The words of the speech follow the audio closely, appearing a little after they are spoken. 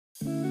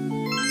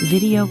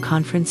Video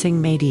conferencing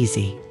made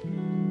easy.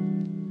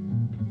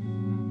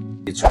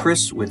 It's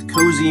Chris with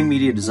Cozy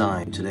Media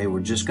Design. Today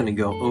we're just going to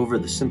go over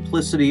the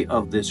simplicity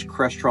of this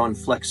Crestron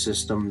Flex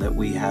system that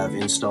we have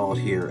installed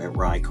here at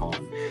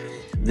Rycon.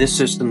 This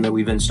system that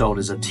we've installed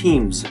is a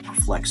Teams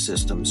Flex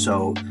system,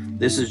 so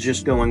this is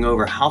just going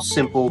over how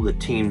simple the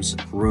Teams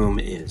room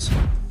is.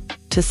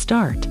 To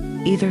start,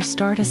 either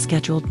start a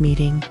scheduled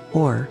meeting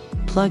or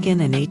plug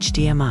in an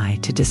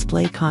HDMI to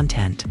display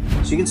content.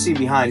 So you can see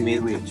behind me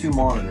we have two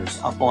monitors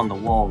up on the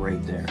wall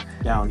right there.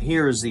 Down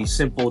here is the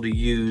simple to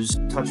use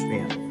touch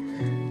panel.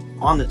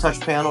 On the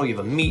touch panel you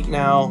have a Meet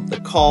Now, the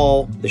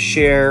Call, the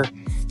Share,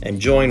 and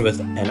Join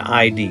with an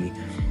ID.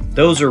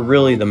 Those are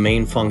really the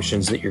main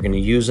functions that you're going to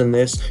use in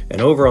this.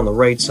 And over on the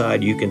right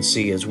side you can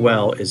see as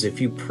well is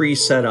if you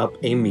pre-set up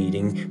a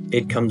meeting,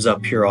 it comes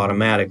up here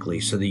automatically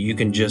so that you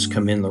can just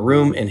come in the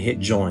room and hit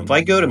join. If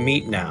I go to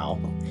Meet Now,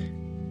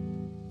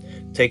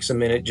 it takes a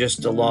minute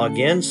just to log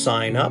in,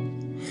 sign up,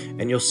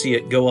 and you'll see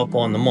it go up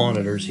on the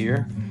monitors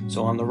here.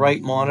 So on the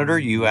right monitor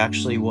you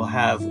actually will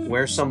have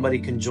where somebody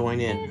can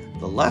join in.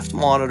 The left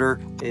monitor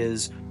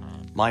is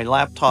my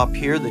laptop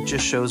here that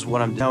just shows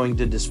what I'm going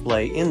to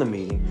display in the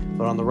meeting.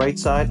 But on the right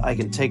side, I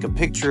can take a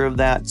picture of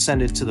that,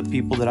 send it to the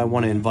people that I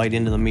want to invite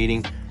into the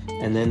meeting,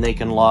 and then they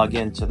can log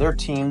into their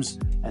Teams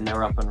and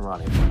they're up and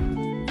running.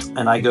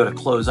 And I go to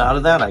close out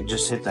of that, I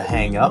just hit the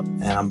hang up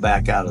and I'm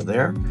back out of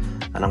there,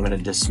 and I'm going to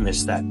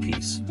dismiss that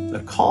piece.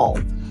 The call.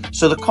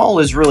 So the call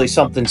is really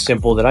something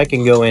simple that I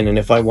can go in, and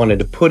if I wanted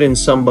to put in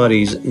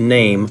somebody's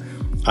name,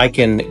 I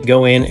can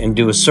go in and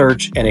do a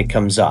search and it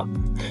comes up.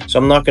 So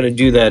I'm not going to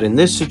do that in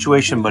this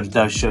situation, but it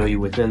does show you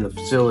within the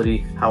facility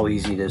how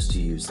easy it is to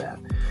use that.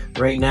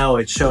 Right now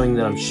it's showing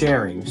that I'm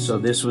sharing, so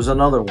this was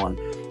another one.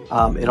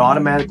 It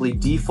automatically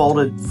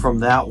defaulted from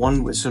that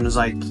one. As soon as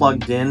I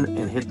plugged in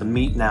and hit the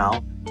Meet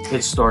Now,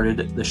 it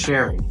started the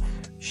sharing.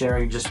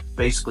 Sharing just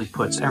basically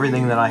puts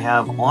everything that I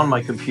have on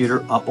my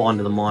computer up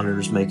onto the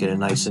monitors, making it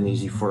nice and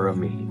easy for a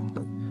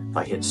meeting. If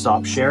I hit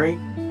stop sharing,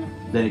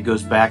 then it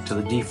goes back to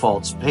the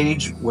defaults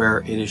page where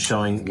it is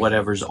showing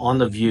whatever's on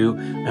the view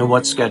and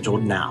what's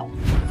scheduled now.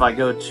 If I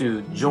go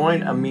to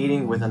join a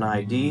meeting with an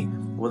ID,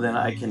 well then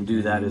I can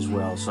do that as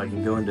well. So I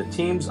can go into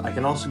Teams, I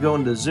can also go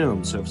into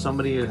Zoom. So if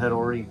somebody had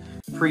already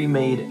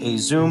pre-made a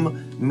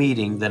Zoom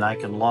meeting, then I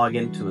can log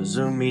into a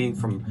Zoom meeting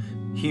from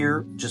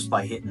here just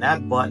by hitting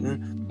that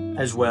button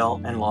as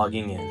well and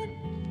logging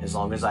in, as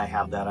long as I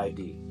have that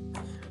ID.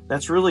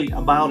 That's really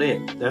about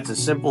it. That's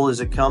as simple as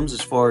it comes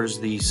as far as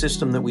the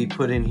system that we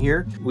put in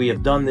here. We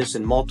have done this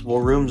in multiple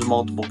rooms,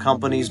 multiple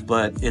companies,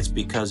 but it's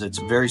because it's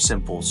very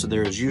simple. So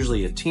there is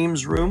usually a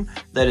Teams room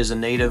that is a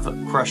native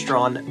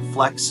Crestron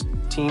Flex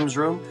Teams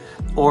room,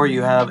 or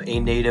you have a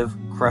native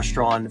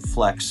Crestron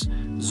Flex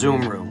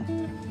Zoom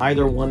room.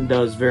 Either one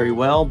does very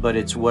well, but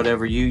it's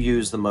whatever you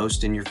use the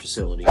most in your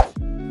facility.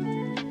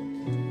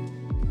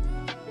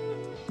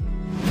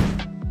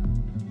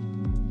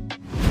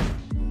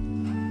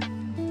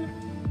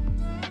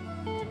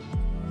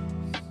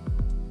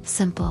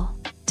 Simple,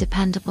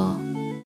 dependable.